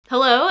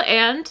Hello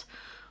and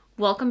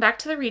welcome back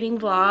to the reading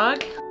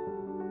vlog.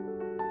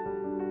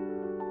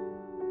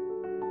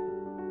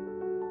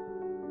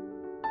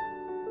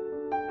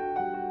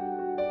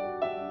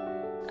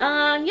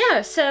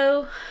 Yeah,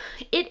 so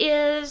it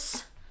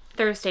is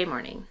Thursday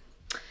morning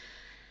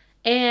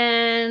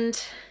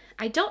and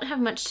I don't have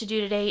much to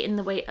do today in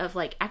the way of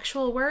like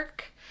actual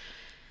work.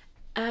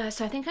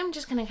 So I think I'm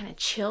just gonna kind of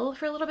chill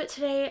for a little bit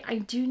today. I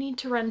do need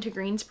to run to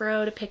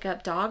Greensboro to pick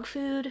up dog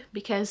food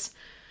because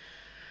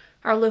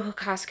our local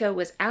Costco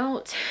was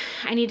out.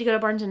 I need to go to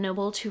Barnes &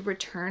 Noble to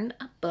return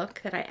a book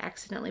that I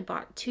accidentally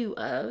bought 2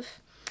 of.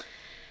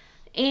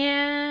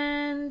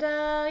 And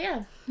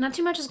yeah, not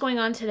too much is going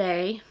on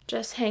today.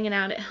 Just hanging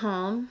out at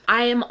home.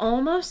 I am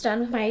almost done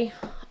with my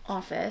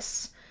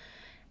office.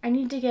 I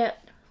need to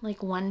get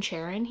like 1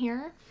 chair in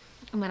here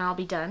and then I'll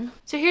be done.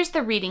 So here's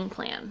the reading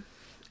plan.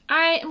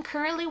 I am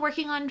currently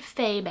working on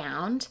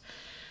Faebound.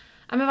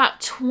 I'm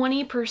about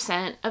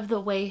 20% of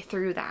the way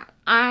through that.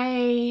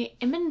 I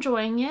am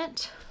enjoying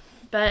it,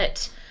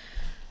 but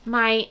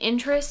my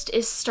interest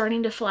is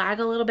starting to flag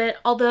a little bit,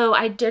 although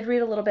I did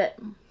read a little bit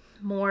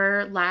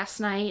more last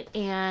night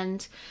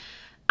and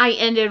I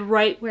ended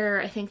right where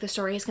I think the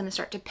story is going to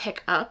start to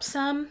pick up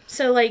some.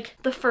 So like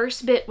the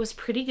first bit was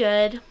pretty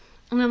good,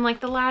 and then like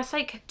the last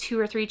like 2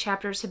 or 3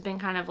 chapters have been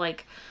kind of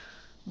like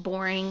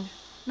boring.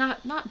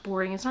 Not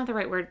boring, it's not the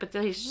right word, but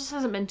there just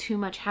hasn't been too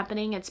much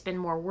happening. It's been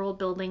more world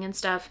building and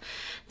stuff.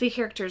 The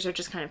characters are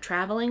just kind of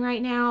traveling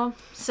right now.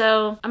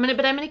 So I'm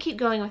gonna keep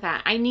going with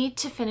that. I need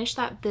to finish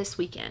that this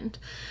weekend.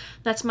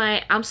 That's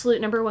my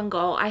absolute #1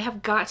 goal. I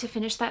have got to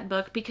finish that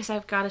book because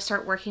I've got to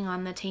start working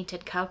on The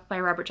Tainted Cup by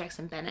Robert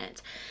Jackson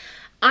Bennett.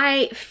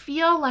 I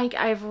feel like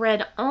I've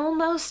read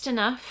almost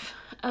enough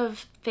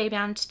of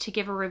Faebound to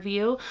give a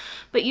review,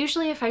 but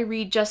usually if I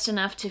read just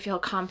enough to feel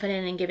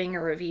confident in giving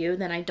a review,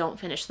 then I don't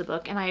finish the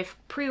book. And I've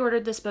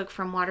pre-ordered this book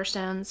from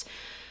Waterstones.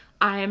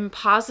 I'm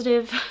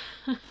positive,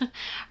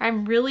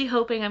 I'm really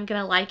hoping I'm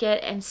gonna like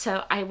it, and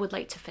so I would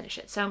like to finish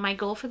it. So my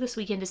goal for this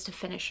weekend is to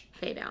finish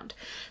Faebound.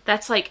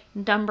 That's like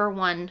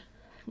 #1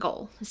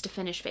 goal, is to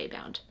finish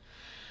Faebound.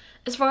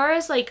 As far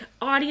as like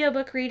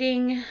audiobook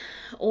reading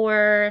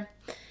or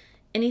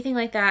anything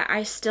like that,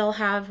 I still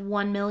have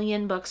 1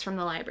 million books from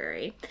the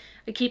library.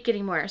 I keep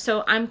getting more.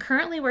 So I'm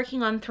currently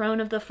working on Throne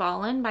of the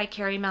Fallen by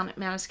Keri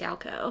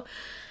Maniscalco.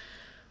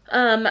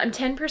 I'm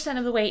 10%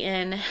 of the way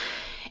in,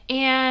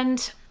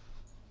 and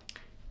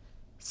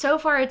so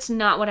far it's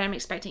not what I'm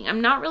expecting.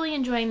 I'm not really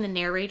enjoying the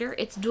narrator.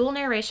 It's dual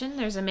narration.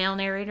 There's a male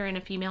narrator and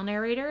a female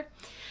narrator.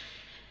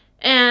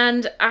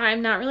 And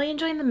I'm not really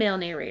enjoying the male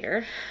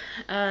narrator.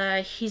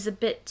 He's a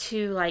bit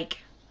too like,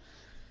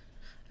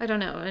 I don't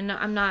know, and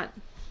I'm not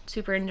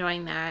super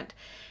enjoying that.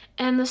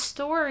 And the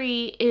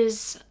story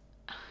is,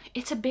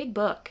 it's a big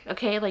book,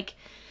 okay? Like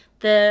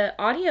the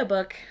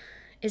audiobook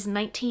is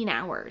 19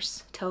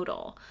 hours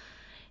total.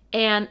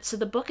 And so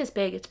the book is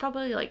big. It's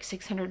probably like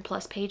 600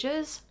 plus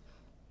pages.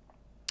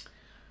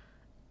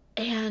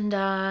 And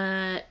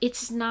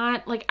it's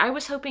not like, I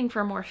was hoping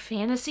for more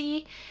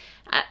fantasy,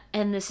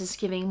 and this is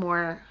giving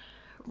more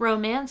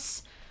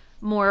romance,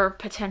 more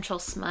potential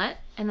smut,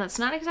 and that's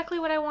not exactly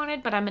what I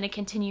wanted, but I'm going to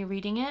continue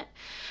reading it.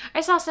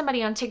 I saw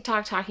somebody on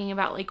TikTok talking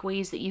about like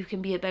ways that you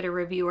can be a better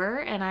reviewer,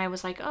 and I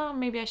was like, oh,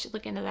 maybe I should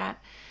look into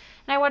that.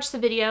 And I watched the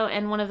video,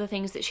 and one of the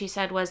things that she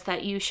said was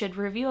that you should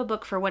review a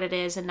book for what it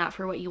is and not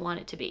for what you want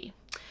it to be,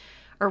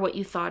 or what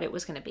you thought it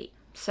was going to be.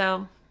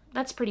 So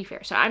that's pretty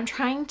fair. So I'm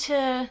trying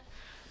to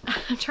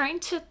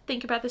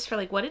think about this for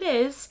like what it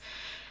is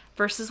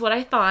versus what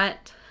I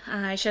thought.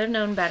 I should have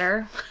known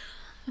better.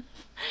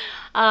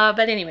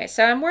 But anyway,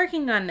 so I'm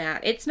working on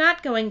that. It's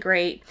not going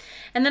great.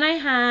 And then I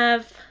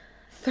have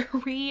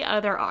 3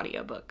 other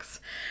audiobooks.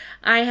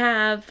 I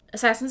have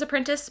Assassin's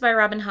Apprentice by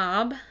Robin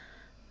Hobb,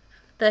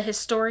 The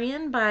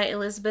Historian by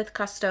Elizabeth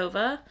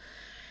Kostova,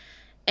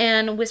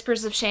 and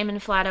Whispers of Shame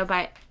and Shadow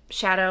by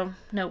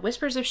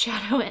Whispers of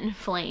Shadow and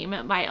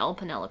Flame by Elle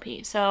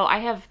Penelope. So I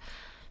have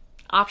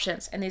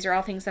options, and these are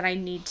all things that I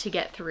need to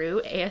get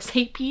through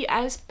ASAP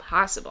as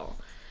possible.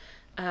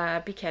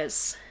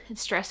 Because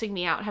it's stressing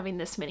me out having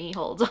this many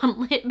holds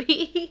on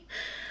Libby.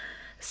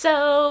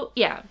 So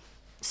yeah,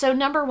 so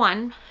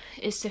 #1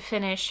 is to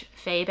finish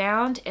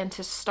Faebound and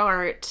to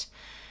start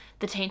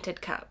The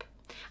Tainted Cup.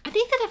 I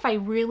think that if I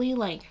really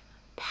like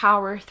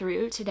power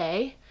through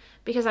today,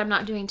 because I'm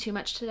not doing too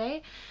much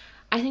today,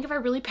 I think if I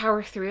really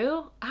power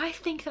through, I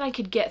think that I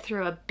could get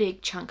through a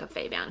big chunk of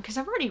Faebound, because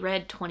I've already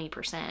read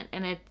 20%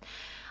 and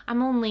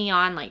I'm only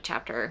on like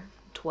chapter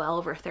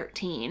 12 or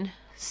 13.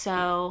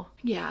 So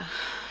yeah,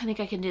 I think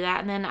I can do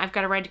that. And then I've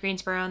got to ride to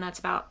Greensboro, and that's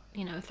about,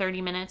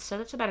 30 minutes. So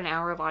that's about an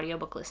hour of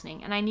audiobook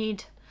listening. And I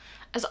need,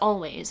 as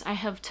always, I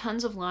have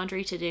tons of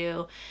laundry to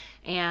do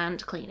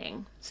and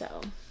cleaning.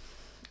 So,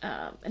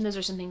 and those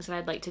are some things that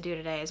I'd like to do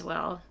today as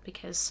well,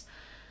 because,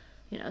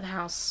 the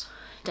house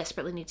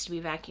desperately needs to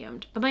be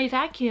vacuumed. But my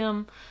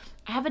vacuum,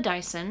 I have a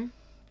Dyson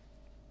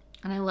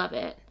and I love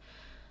it.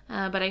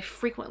 But I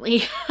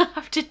frequently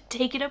have to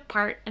take it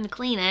apart and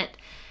clean it.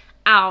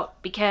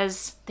 out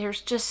because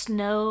there's just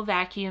no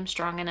vacuum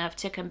strong enough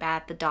to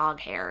combat the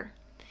dog hair.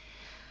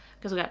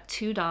 Because we got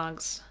 2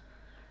 dogs,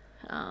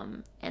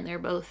 and they're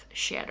both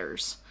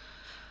shedders.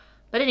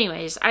 But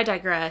anyways, I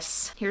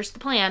digress. Here's the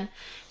plan.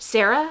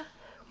 Sarah,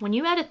 when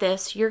you edit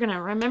this, you're going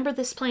to remember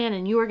this plan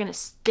and you are going to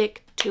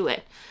stick to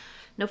it.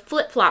 No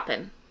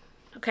flip-flopping,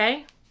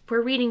 okay?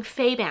 We're reading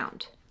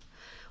Faebound.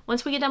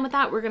 Once we get done with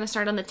that, we're going to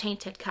start on the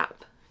Tainted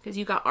Cup because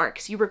you got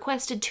arcs. You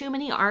requested too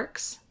many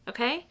arcs,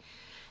 okay?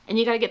 And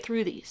you got to get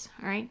through these,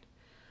 all right?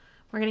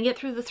 We're going to get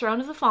through the Throne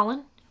of the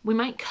Fallen. We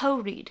might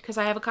co-read because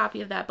I have a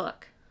copy of that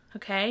book,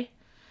 okay?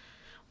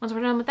 Once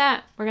we're done with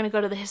that, we're going to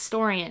go to the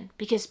Historian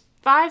because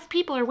 5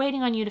 people are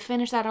waiting on you to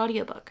finish that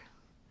audiobook.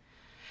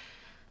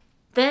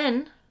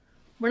 Then,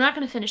 we're not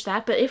going to finish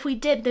that, but if we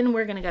did, then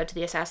we're going to go to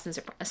the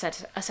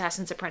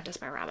Assassin's Apprentice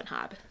by Robin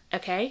Hobb,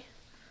 okay?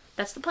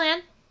 That's the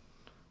plan.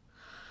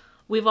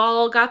 We've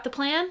all got the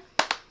plan.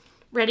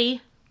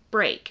 Ready,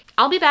 break.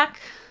 I'll be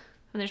back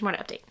when there's more to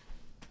update.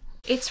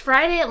 It's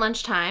Friday at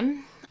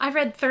lunchtime. I've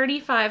read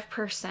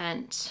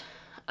 35%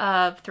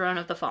 of Throne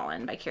of the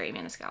Fallen by Keri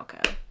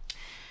Maniscalco.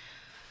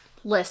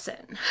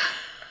 Listen,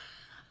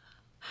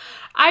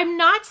 I'm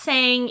not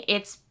saying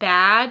it's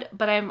bad,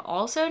 but I'm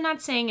also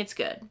not saying it's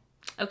good.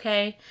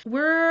 Okay,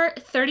 we're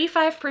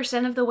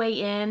 35% of the way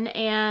in,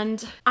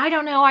 and I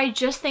don't know, I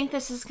just think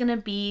this is gonna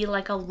be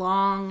like a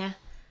long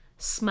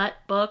smut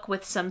book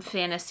with some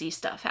fantasy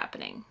stuff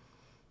happening.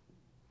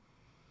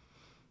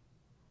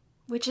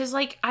 Which is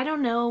like, I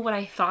don't know what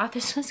I thought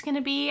this was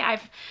gonna be.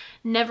 I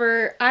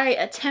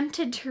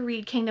attempted to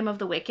read Kingdom of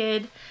the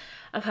Wicked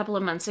a couple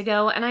of months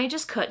ago, and I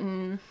just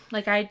couldn't.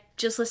 Like, I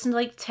just listened to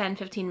like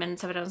 10-15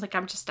 minutes of it. I was like,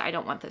 I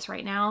don't want this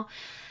right now.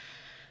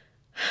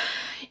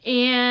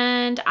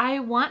 And I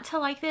want to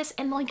like this,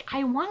 and like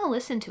I want to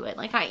listen to it.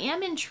 Like, I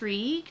am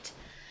intrigued.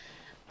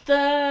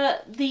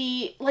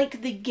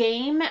 The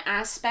game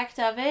aspect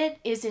of it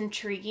is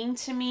intriguing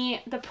to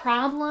me. The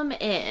problem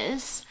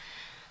is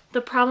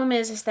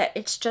that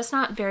it's just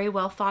not very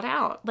well thought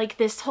out. Like,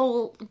 this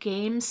whole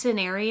game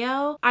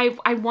scenario,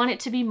 I want it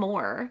to be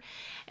more,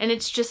 and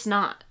it's just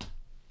not.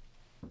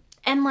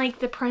 And like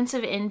the Prince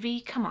of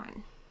Envy, come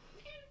on.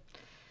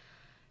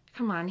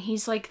 Come on,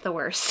 he's like the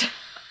worst.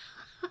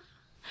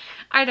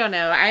 I don't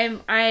know.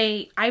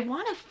 I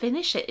want to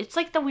finish it. It's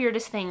like the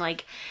weirdest thing.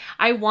 Like,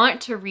 I want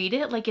to read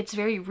it. Like, it's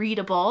very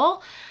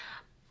readable,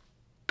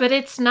 but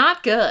it's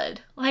not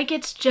good. Like,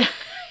 it's just,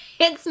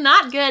 it's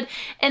not good.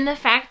 And the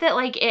fact that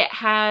like it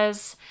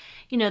has,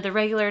 you know, the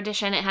regular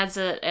edition, it has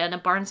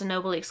a Barnes &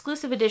 Noble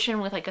exclusive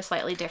edition with like a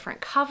slightly different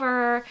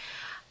cover.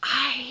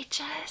 I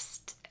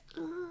just,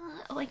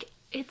 like,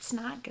 it's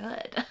not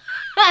good.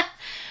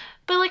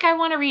 But like, I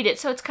want to read it.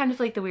 So it's kind of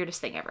like the weirdest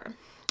thing ever.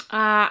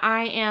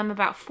 I am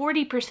about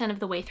 40% of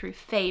the way through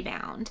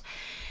Faebound,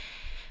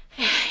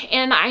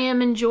 and I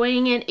am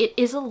enjoying it. It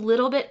is a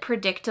little bit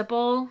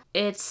predictable.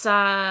 It's,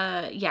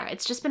 yeah,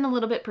 it's just been a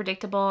little bit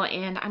predictable,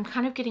 and I'm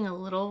kind of getting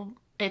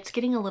it's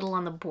getting a little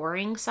on the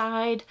boring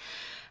side.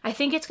 I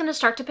think it's going to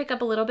start to pick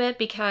up a little bit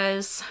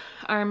because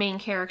our main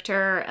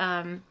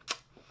character,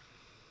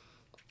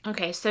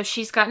 okay, so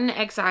she's gotten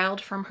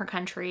exiled from her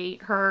country,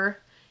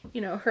 her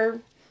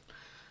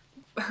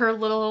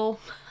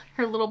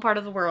little part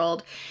of the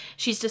world.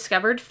 She's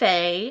discovered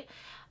Fae.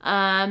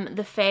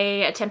 The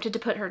Fae attempted to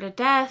put her to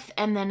death,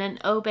 and then an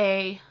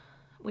Obe,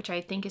 which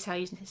I think is how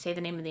you say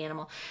the name of the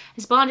animal,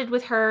 is bonded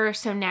with her,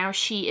 so now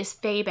she is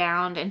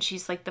Faebound, and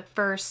she's like the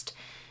first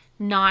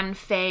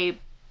non-Fae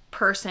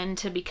person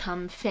to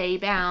become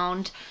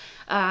Faebound.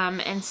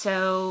 And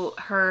so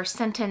her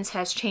sentence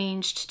has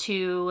changed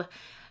to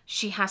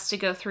she has to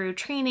go through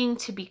training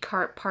to be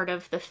part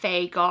of the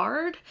Fae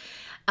Guard.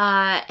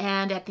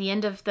 And at the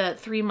end of the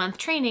 3-month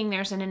training,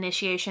 there's an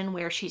initiation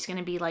where she's going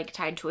to be like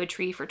tied to a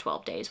tree for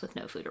 12 days with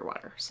no food or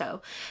water.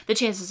 So the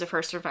chances of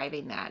her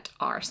surviving that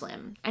are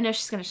slim. I know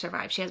she's going to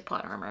survive. She has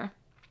plot armor.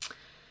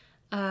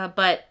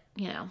 But,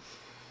 you know.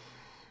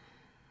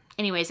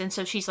 Anyways, and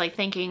so she's like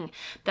thinking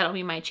that'll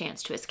be my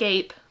chance to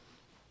escape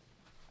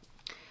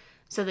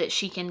so that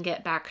she can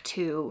get back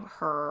to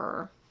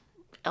her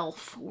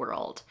elf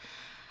world.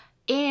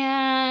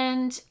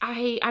 And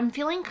I'm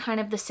feeling kind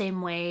of the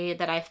same way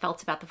that I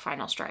felt about the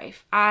Final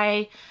Strife.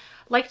 I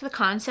liked the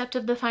concept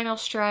of the Final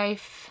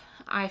Strife.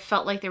 I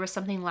felt like there was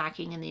something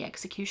lacking in the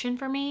execution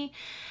for me.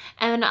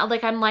 And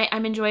like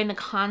I'm enjoying the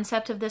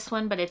concept of this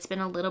one, but it's been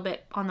a little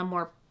bit on the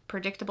more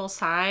predictable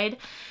side.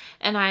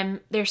 And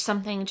there's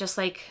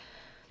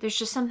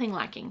just something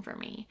lacking for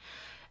me.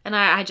 And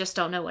I just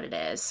don't know what it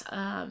is.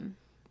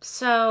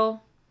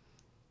 So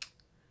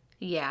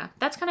yeah,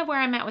 that's kind of where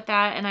I'm at with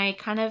that. And I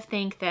kind of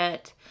think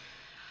that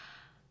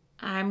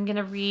I'm going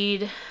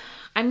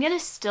to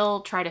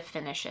still try to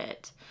finish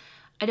it.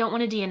 I don't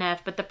want to DNF,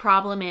 but the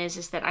problem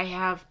is that I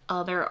have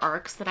other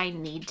arcs that I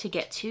need to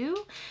get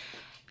to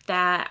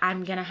that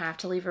I'm going to have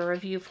to leave a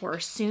review for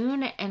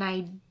soon. And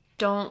I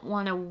don't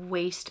want to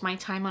waste my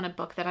time on a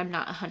book that I'm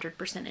not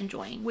 100%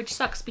 enjoying, which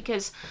sucks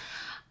because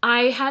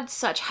I had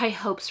such high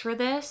hopes for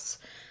this.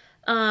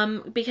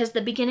 because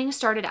the beginning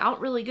started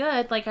out really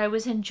good. Like, I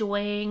was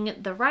enjoying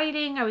the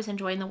writing, I was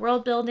enjoying the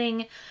world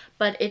building,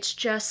 but it's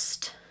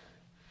just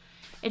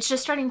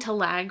starting to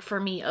lag for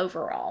me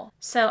overall.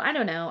 So I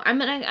don't know. I'm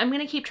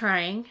gonna keep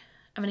trying.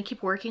 I'm gonna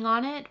keep working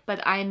on it,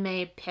 but I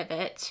may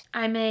pivot.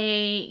 I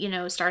may, you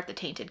know, start the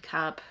Tainted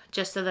Cup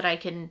just so that I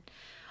can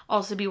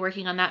also be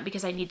working on that,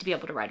 because I need to be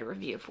able to write a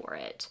review for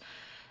it.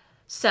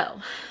 So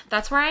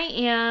that's where I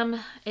am.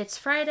 It's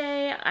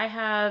Friday. I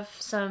have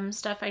some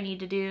stuff I need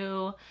to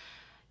do.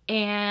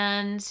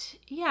 And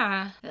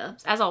yeah,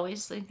 as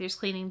always, like, there's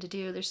cleaning to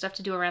do, there's stuff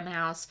to do around the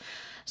house.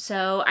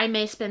 So I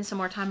may spend some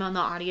more time on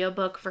the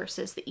audiobook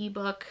versus the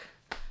ebook.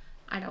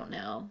 I don't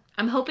know.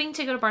 I'm hoping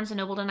to go to Barnes &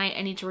 Noble tonight.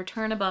 I need to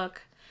return a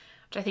book,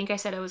 which I think I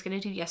said I was going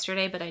to do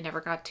yesterday, but I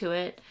never got to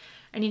it.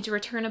 I need to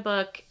return a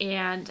book,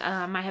 and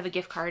I have a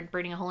gift card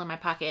burning a hole in my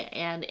pocket,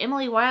 and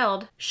Emily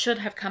Wilde should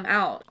have come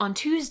out on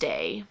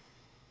Tuesday,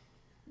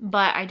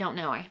 but I don't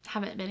know. I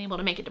haven't been able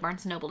to make it to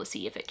Barnes & Noble to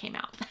see if it came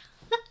out.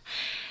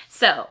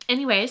 So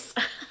anyways,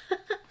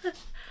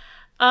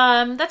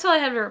 that's all I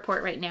have to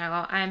report right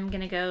now. I'm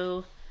gonna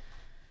go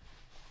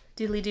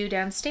doodly-doo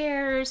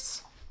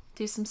downstairs,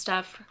 do some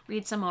stuff,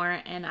 read some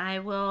more, and I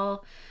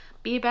will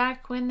be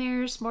back when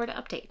there's more to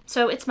update.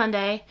 So it's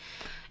Monday.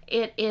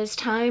 It is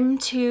time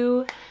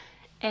to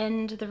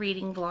end the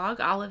reading vlog.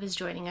 Olive is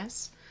joining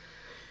us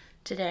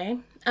today.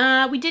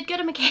 We did go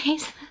to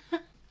McKay's.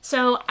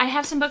 So I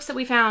have some books that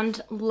we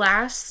found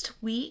last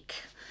week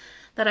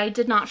that I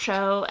did not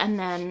show, and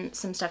then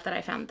some stuff that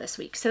I found this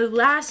week. So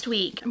last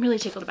week, I'm really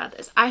tickled about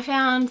this. I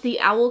found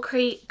the Owl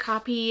Crate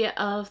copy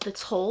of The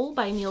Toll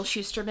by Neil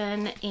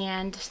Shusterman,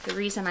 and the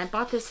reason I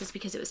bought this is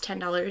because it was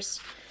 $10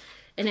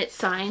 and it's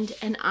signed,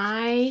 and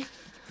I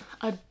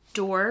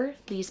adore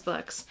these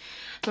books.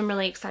 So I'm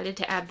really excited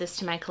to add this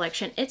to my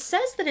collection. It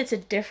says that it's a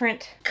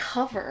different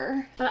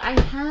cover, but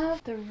I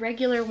have the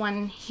regular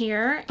one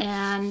here,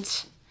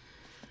 and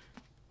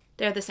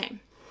they're the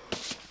same.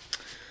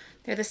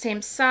 They're the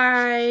same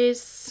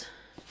size.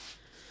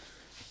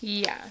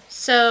 Yeah,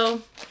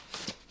 so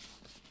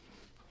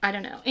I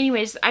don't know.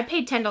 Anyways, I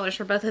paid $10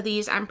 for both of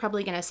these. I'm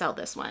probably going to sell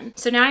this one.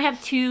 So now I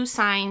have 2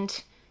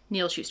 signed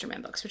Neil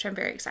Shusterman books, which I'm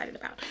very excited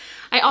about.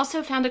 I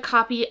also found a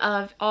copy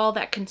of All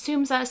That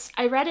Consumes Us.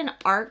 I read an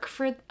arc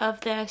of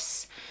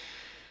this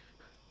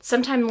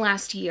sometime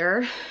last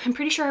year. I'm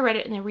pretty sure I read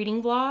it in a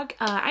reading vlog.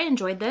 I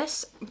enjoyed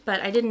this, but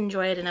I didn't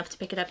enjoy it enough to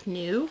pick it up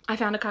new. I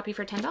found a copy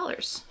for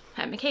 $10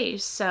 at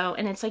McKay's, so,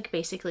 and it's like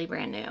basically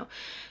brand new.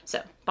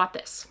 So bought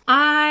this.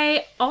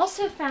 I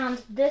also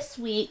found this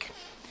week,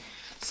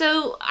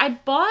 so I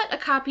bought a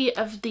copy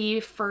of the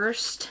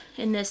first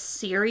in this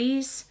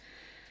series.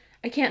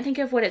 I can't think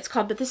of what it's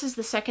called, but this is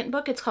the second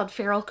book. It's called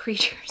Feral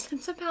Creatures.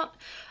 It's about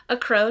a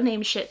crow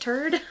named Shit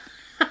Turd.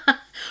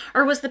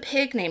 Or was the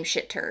pig named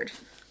Shit Turd?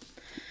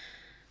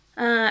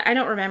 I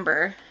don't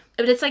remember.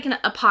 But it's like an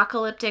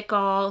apocalyptic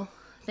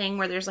thing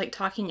where there's like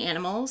talking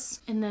animals,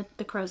 and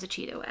the crow's a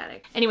Cheeto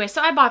addict. Anyway,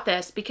 so I bought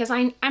this because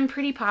I'm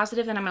pretty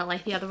positive that I'm gonna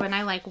like the other one.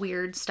 I like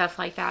weird stuff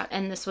like that,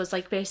 and this was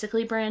like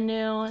basically brand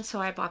new,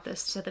 so I bought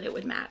this so that it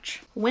would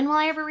match. When will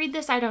I ever read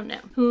this? I don't know.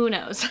 Who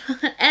knows?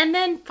 And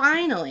then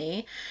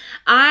finally,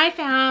 I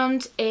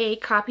found a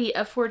copy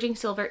of Forging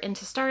Silver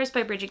into Stars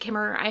by Bridget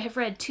Kimmerer. I have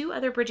read 2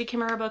 other Bridget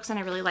Kimmerer books, and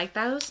I really like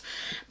those,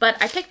 but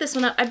I picked this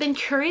one up. I've been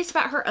curious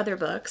about her other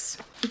books,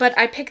 but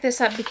I picked this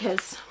up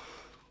because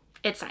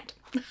it's signed.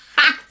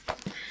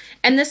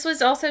 And this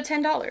was also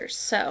 $10,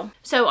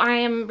 so I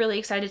am really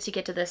excited to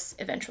get to this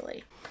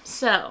eventually.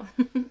 So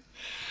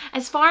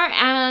as far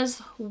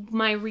as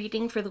my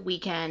reading for the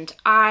weekend,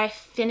 I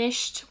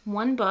finished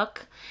 1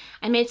 book.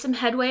 I made some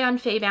headway on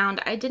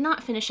Faebound. I did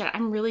not finish it.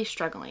 I'm really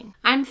struggling.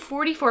 I'm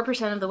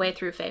 44% of the way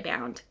through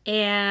Faebound,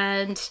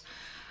 and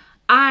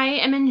I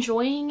am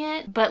enjoying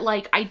it, but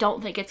like, I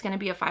don't think it's going to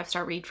be a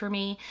 5-star read for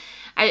me.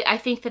 I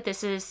think that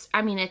this is,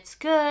 I mean, it's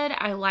good.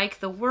 I like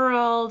the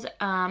world,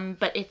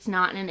 but it's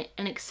not an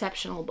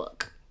exceptional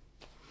book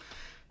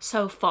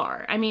so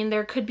far. I mean,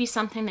 there could be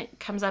something that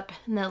comes up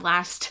in the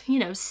last,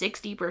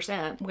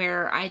 60%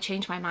 where I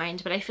change my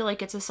mind, but I feel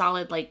like it's a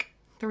solid, like,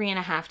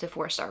 3.5 to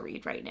 4-star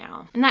read right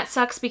now. And that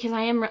sucks because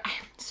I'm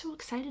so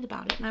excited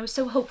about it. And I was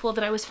so hopeful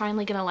that I was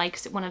finally gonna like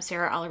one of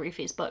Saara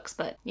El-Arifi's books.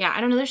 But yeah,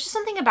 I don't know. There's just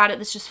something about it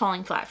that's just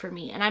falling flat for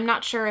me. And I'm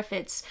not sure if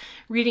it's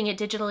reading it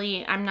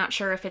digitally. I'm not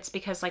sure if it's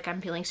because like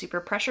I'm feeling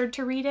super pressured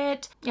to read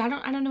it. Yeah,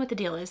 I don't know what the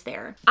deal is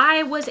there.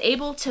 I was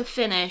able to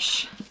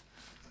finish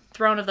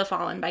Throne of the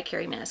Fallen by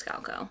Keri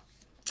Maniscalco.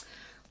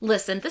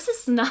 Listen, this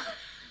is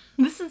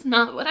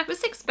not what I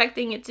was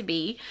expecting it to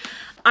be.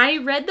 I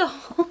read the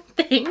whole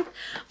thing,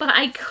 but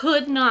I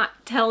could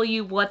not tell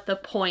you what the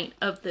point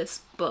of this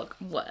book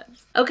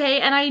was.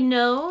 Okay, and I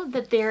know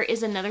that there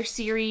is another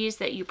series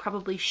that you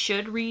probably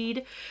should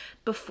read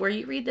before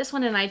you read this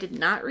one, and I did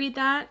not read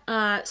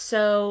that.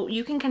 So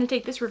you can kind of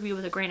take this review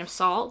with a grain of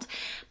salt,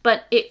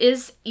 but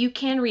you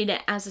can read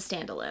it as a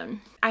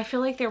standalone. I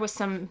feel like there was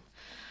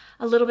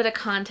a little bit of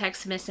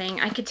context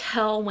missing. I could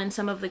tell when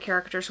some of the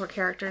characters were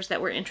characters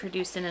that were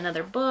introduced in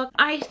another book.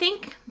 I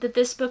think that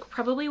this book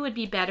probably would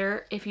be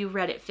better if you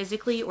read it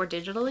physically or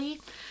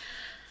digitally.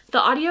 The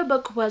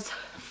audiobook was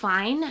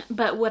fine,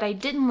 but what I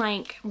didn't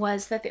like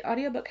was that the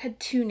audiobook had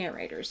two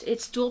narrators.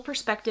 It's dual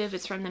perspective.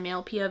 It's from the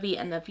male POV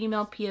and the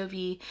female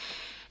POV.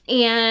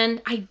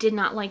 And I did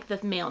not like the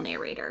male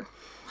narrator.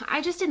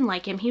 I just didn't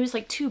like him. He was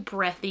like too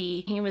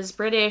breathy. He was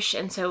British,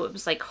 and so it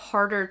was like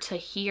harder to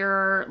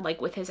hear, like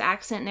with his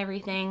accent and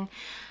everything.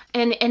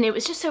 And it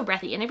was just so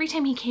breathy. And every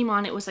time he came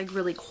on, it was like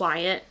really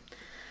quiet.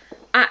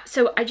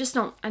 So I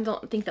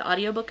don't think the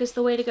audiobook is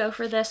the way to go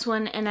for this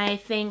one. And I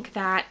think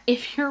that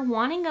if you're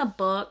wanting a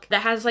book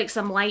that has like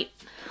some light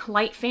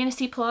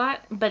fantasy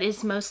plot, but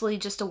is mostly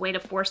just a way to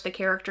force the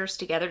characters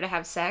together to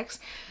have sex,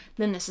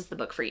 then this is the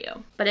book for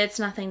you. But it's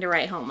nothing to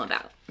write home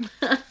about.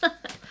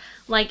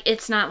 Like,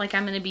 it's not like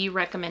I'm going to be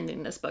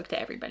recommending this book to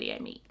everybody I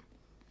meet.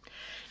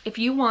 If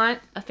you want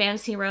a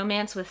fantasy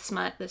romance with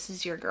smut, this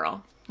is your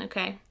girl,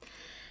 okay?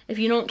 If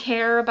you don't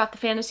care about the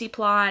fantasy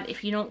plot,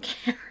 if you don't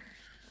care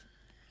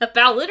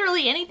about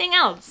literally anything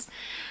else,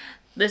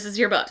 this is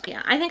your book.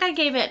 Yeah, I think I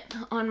gave it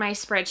on my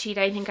spreadsheet.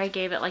 I think I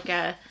gave it like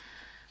a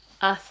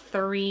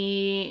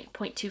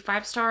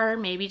 3.25 star,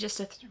 maybe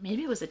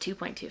maybe it was a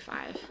 2.25.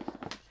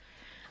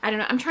 I don't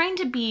know. I'm trying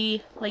to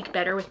be like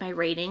better with my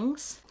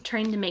ratings,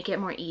 trying to make it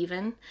more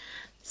even.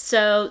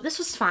 So this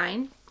was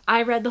fine.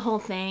 I read the whole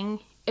thing.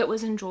 It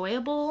was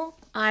enjoyable.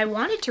 I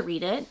wanted to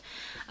read it,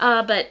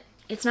 but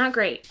it's not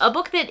great. A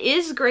book that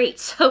is great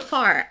so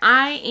far.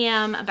 I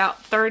am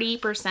about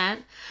 30%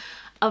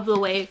 of the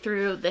way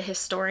through The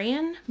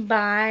Historian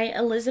by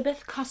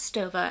Elizabeth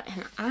Kostova,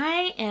 and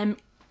I am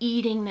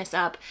eating this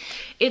up.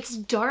 It's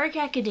dark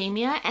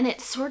academia, and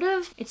it's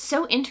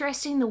so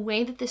interesting the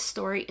way that this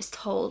story is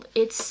told.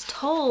 It's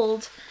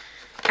told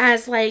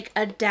as like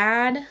a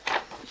dad.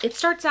 It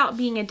starts out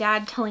being a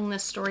dad telling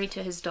this story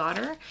to his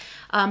daughter,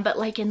 but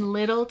like in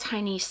little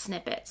tiny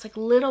snippets, like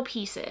little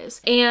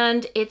pieces.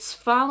 And it's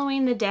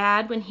following the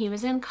dad when he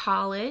was in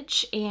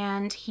college,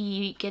 and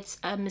he gets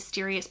a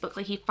mysterious book.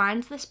 Like, he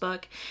finds this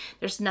book.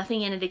 There's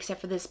nothing in it except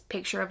for this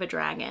picture of a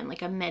dragon,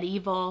 like a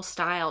medieval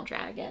style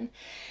dragon.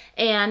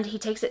 And he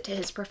takes it to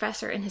his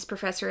professor, and his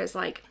professor is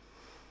like,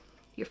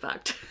 "You're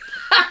fucked."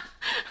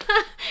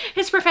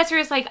 His professor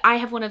is like, "I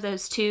have one of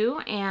those too."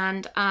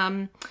 And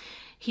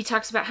he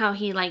talks about how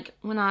he like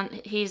went on,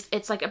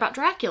 it's like about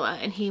Dracula,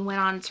 and he went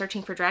on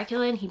searching for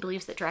Dracula, and he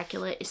believes that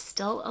Dracula is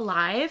still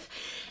alive.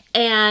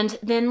 And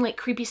then like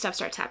creepy stuff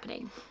starts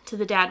happening to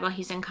the dad while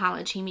he's in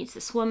college. He meets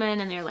this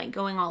woman, and they're like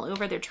going all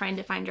over. They're trying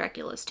to find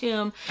Dracula's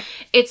tomb.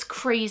 It's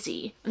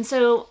crazy. And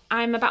so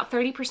I'm about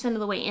 30%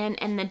 of the way in,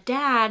 and the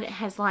dad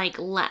has like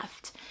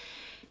left.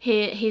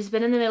 He's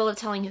been in the middle of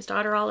telling his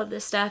daughter all of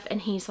this stuff,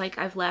 and he's like,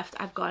 "I've left.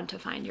 I've gone to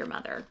find your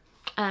mother."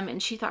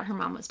 And she thought her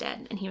mom was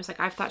dead. And he was like,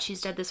 "I've thought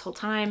she's dead this whole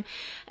time."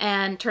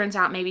 And turns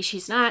out maybe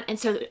she's not. And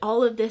so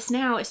all of this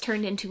now is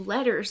turned into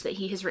letters that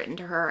he has written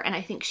to her. And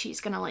I think she's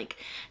going to like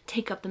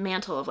take up the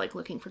mantle of like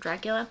looking for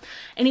Dracula.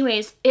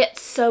 Anyways,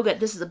 it's so good.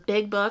 This is a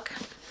big book.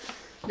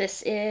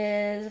 This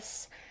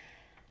is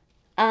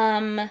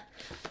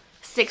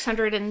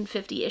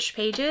 650-ish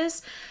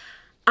pages.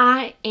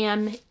 I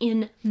am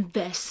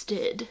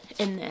invested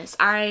in this.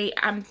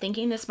 I'm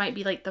thinking this might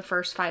be like the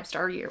first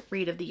 5-star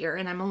read of the year,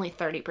 and I'm only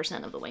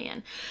 30% of the way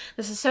in.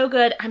 This is so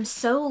good. I'm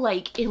so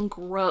like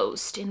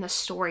engrossed in the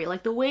story.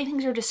 Like the way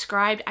things are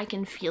described, I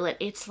can feel it.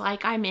 It's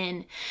like I'm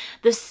in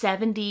the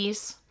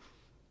 70s,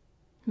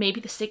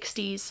 maybe the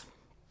 60s,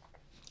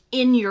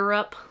 in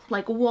Europe,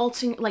 like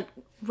waltzing, like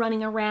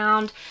running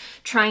around,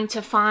 trying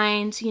to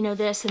find, you know,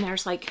 this, and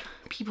there's like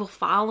people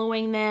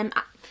following them.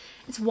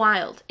 It's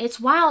wild. It's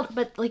wild,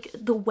 but like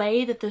the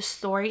way that the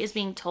story is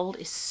being told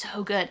is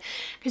so good,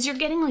 because you're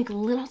getting like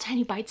little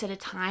tiny bites at a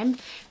time.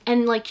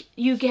 And like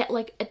you get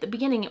like at the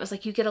beginning, it was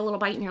like you get a little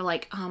bite and you're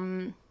like,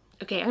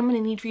 okay, I'm gonna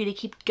need for you to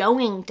keep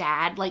going,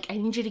 Dad. Like, I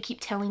need you to keep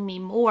telling me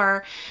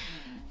more.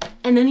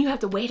 And then you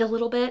have to wait a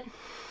little bit.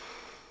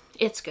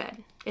 It's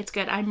good. It's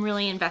good. I'm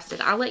really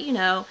invested. I'll let you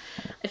know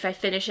if I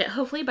finish it.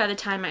 Hopefully by the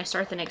time I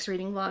start the next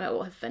reading vlog, I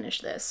will have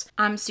finished this.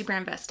 I'm super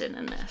invested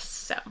in this,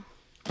 so.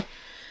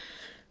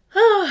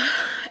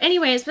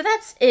 Anyways, but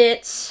that's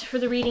it for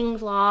the reading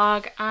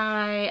vlog.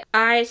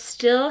 I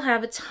still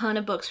have a ton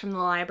of books from the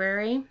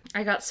library.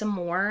 I got some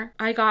more.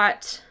 I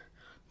got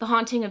The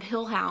Haunting of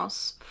Hill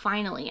House,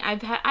 finally.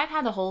 I've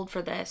had a hold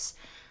for this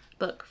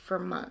book for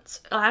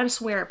months. I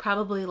swear,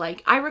 probably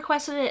like, I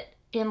requested it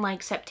in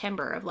like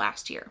September of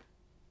last year.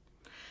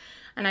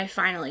 And I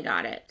finally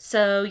got it.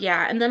 So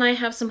yeah, and then I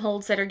have some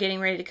holds that are getting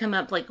ready to come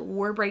up, like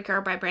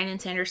Warbreaker by Brandon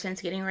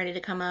Sanderson's getting ready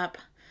to come up.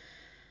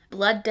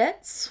 Blood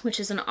Debts,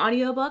 which is an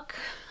audiobook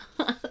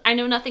I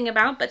know nothing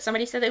about, but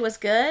somebody said it was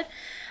good.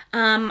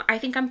 I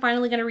think I'm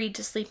finally going to read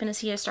To Sleep in a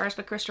Sea of Stars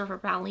by Christopher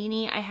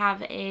Paolini. I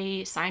have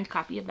a signed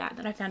copy of that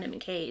I found at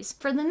McKay's.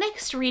 For the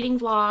next reading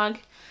vlog,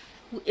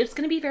 it's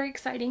going to be very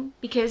exciting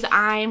because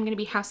I am going to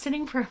be house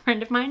sitting for a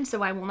friend of mine,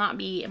 so I will not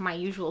be in my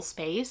usual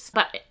space,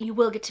 but you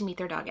will get to meet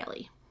their dog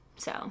Ellie.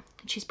 So,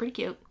 she's pretty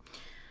cute.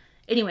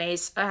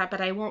 Anyways,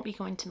 but I won't be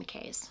going to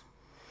McKay's,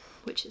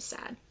 which is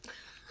sad.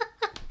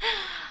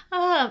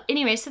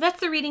 Anyway, so that's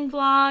the reading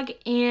vlog,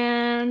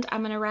 and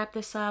I'm gonna wrap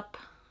this up,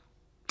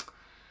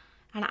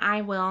 and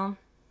I will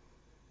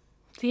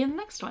see you in the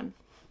next one.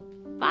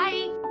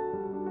 Bye.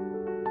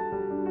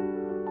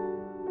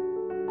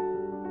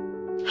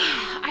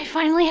 I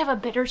finally have a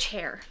better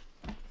chair.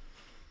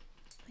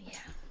 Yeah.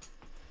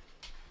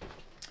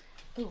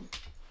 Ooh.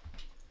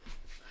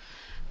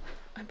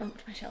 I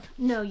bumped my shelf.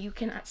 No, you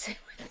cannot sit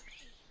with me.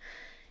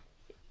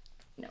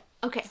 No.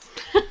 Okay.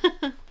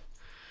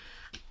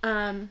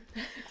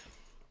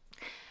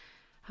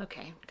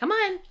 Okay. Come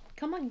on.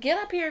 Come on. Get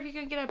up here if you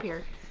can get up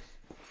here.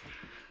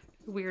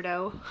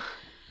 Weirdo.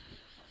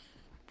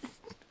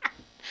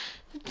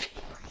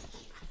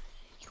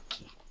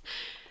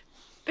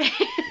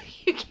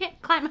 You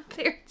can't climb up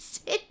there and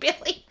sit,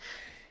 Billy.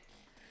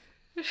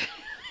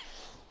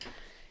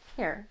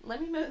 Here,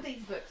 let me move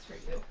these books for you.